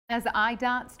As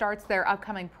IDOT starts their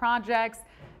upcoming projects,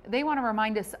 they want to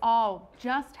remind us all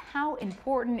just how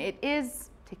important it is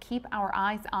to keep our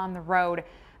eyes on the road.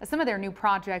 Some of their new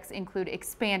projects include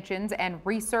expansions and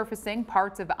resurfacing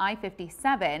parts of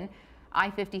I-57.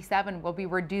 I-57 will be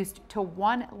reduced to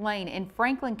one lane in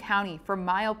Franklin County from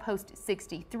milepost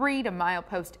 63 to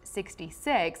milepost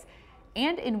 66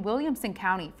 and in Williamson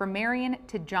County from Marion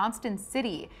to Johnston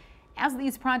City. As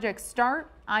these projects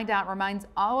start, IDOT reminds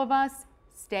all of us,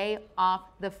 stay off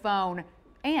the phone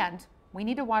and we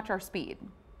need to watch our speed.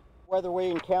 Whether we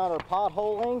encounter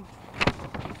potholing,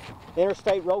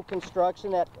 interstate road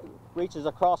construction that reaches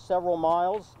across several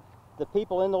miles, the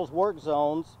people in those work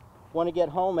zones want to get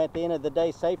home at the end of the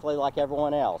day safely like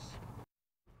everyone else.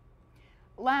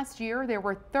 Last year, there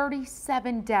were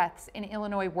 37 deaths in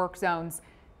Illinois work zones.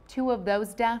 2 of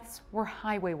those deaths were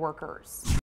highway workers.